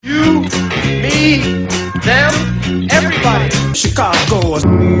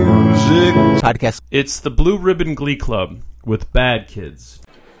podcast. It's the Blue Ribbon Glee Club with Bad Kids.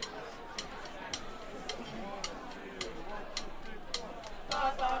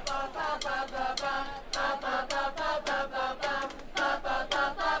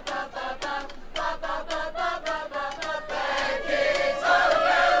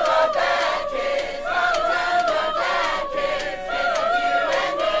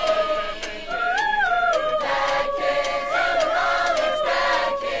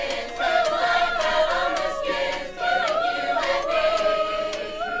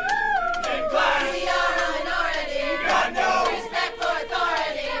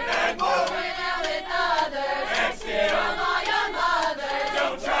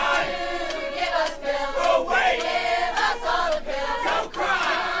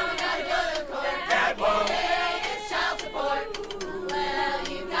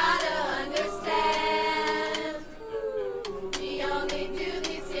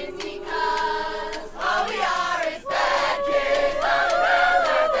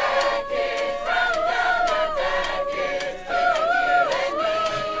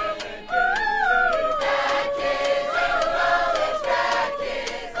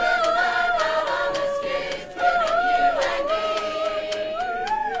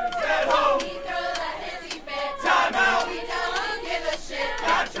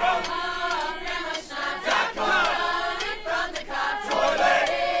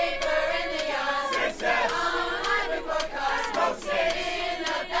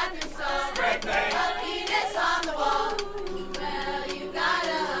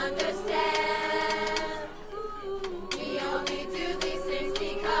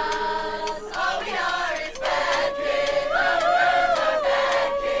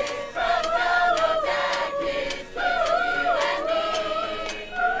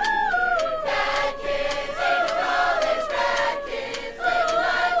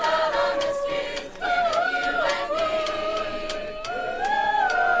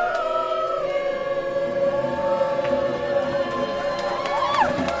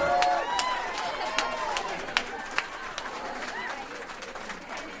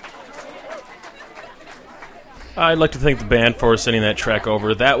 I'd like to thank the band for sending that track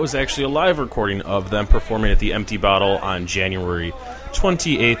over. That was actually a live recording of them performing at the Empty Bottle on January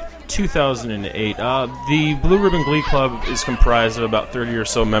 28th, 2008. The Blue Ribbon Glee Club is comprised of about 30 or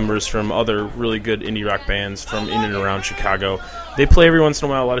so members from other really good indie rock bands from in and around Chicago. They play every once in a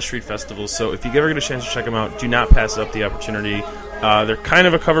while a lot of street festivals, so if you ever get a chance to check them out, do not pass up the opportunity. They're kind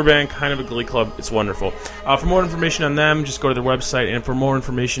of a cover band, kind of a glee club. It's wonderful. For more information on them, just go to their website. And for more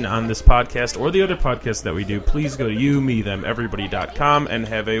information on this podcast or the other podcasts that we do, please go to you, me, them, everybody.com and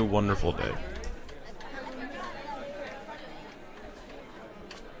have a wonderful day.